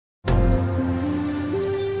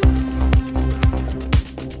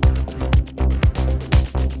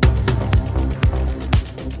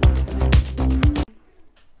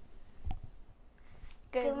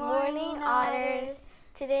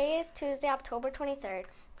Today is Tuesday, October 23rd.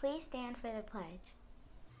 Please stand for the pledge.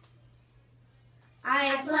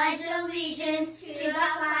 I pledge allegiance to the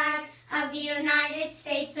flag of the United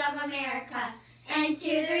States of America and to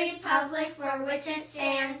the republic for which it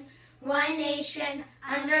stands, one nation,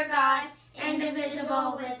 under God,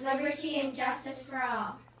 indivisible, with liberty and justice for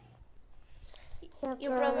all.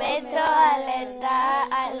 Yo prometo alentar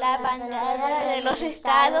a la bandera de los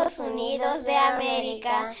Estados Unidos de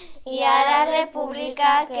América y a la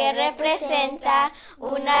república que representa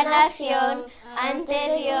una nación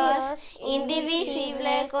ante Dios,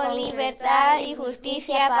 indivisible, con libertad y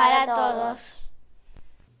justicia para todos.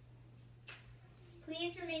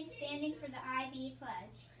 Please remain standing for the IB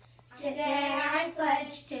pledge. Today I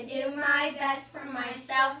pledge to do my best for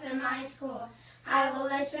myself and my school. I will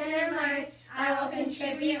listen and learn, I will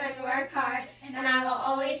contribute and work hard, and I will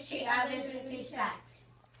always treat others with respect.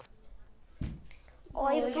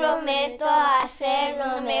 Hoy prometo hacer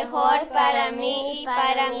lo mejor para mí y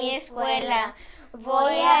para mi escuela.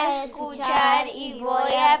 Voy a escuchar y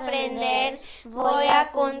voy a aprender, voy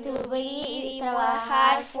a contribuir y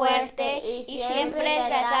trabajar fuerte y siempre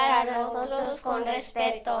tratar a los otros con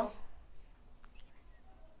respeto.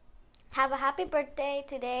 Have a happy birthday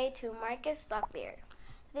today to Marcus Locklear.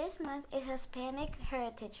 This month is Hispanic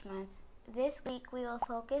Heritage Month. This week we will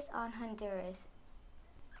focus on Honduras.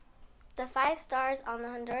 The 5 stars on the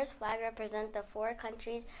Honduras flag represent the 4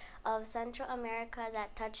 countries of Central America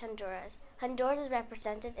that touch Honduras. Honduras is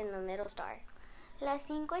represented in the middle star. Las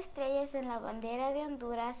 5 estrellas en la bandera de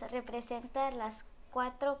Honduras representan las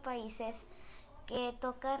 4 países que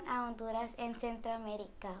tocan a Honduras en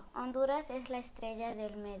Centroamérica. Honduras es la estrella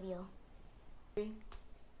del medio.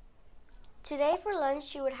 Today for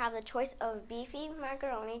lunch you would have the choice of beefy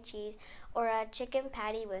macaroni cheese or a chicken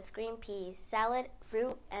patty with green peas, salad,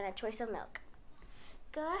 fruit, and a choice of milk.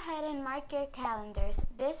 Go ahead and mark your calendars.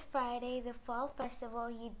 This Friday, the Fall Festival,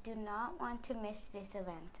 you do not want to miss this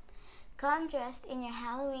event. Come dressed in your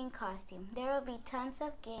Halloween costume. There will be tons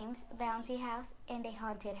of games, bouncy house, and a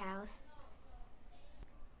haunted house.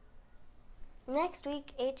 Next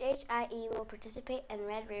week, HHIE will participate in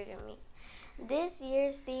Red Ribbon Week. This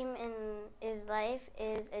year's theme is Life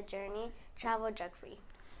is a Journey, Travel Drug-Free.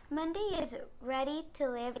 Monday is Ready to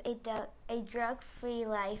Live a Drug-Free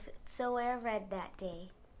Life, so wear red that day.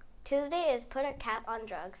 Tuesday is Put a Cap on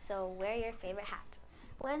Drugs, so wear your favorite hat.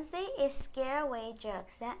 Wednesday is Scare Away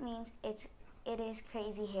Drugs. That means it is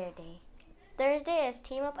Crazy Hair Day. Thursday is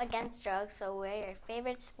Team Up Against Drugs, so wear your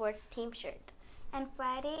favorite sports team shirt. And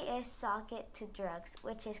Friday is Sock It to Drugs,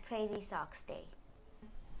 which is Crazy Socks Day.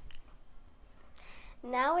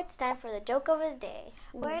 Now it's time for the joke of the day.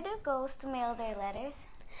 Where do ghosts mail their letters?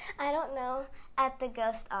 I don't know. At the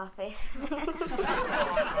ghost office.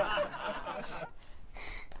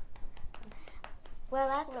 Well,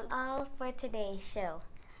 that's all for today's show.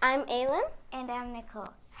 I'm Aylin. And I'm Nicole.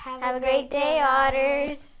 Have a great day,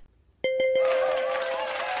 Otters.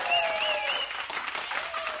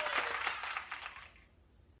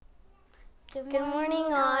 Good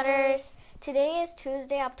morning, Otters. Today is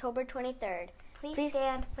Tuesday, October 23rd. Please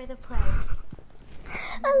stand for the pledge.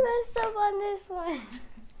 I messed up on this one.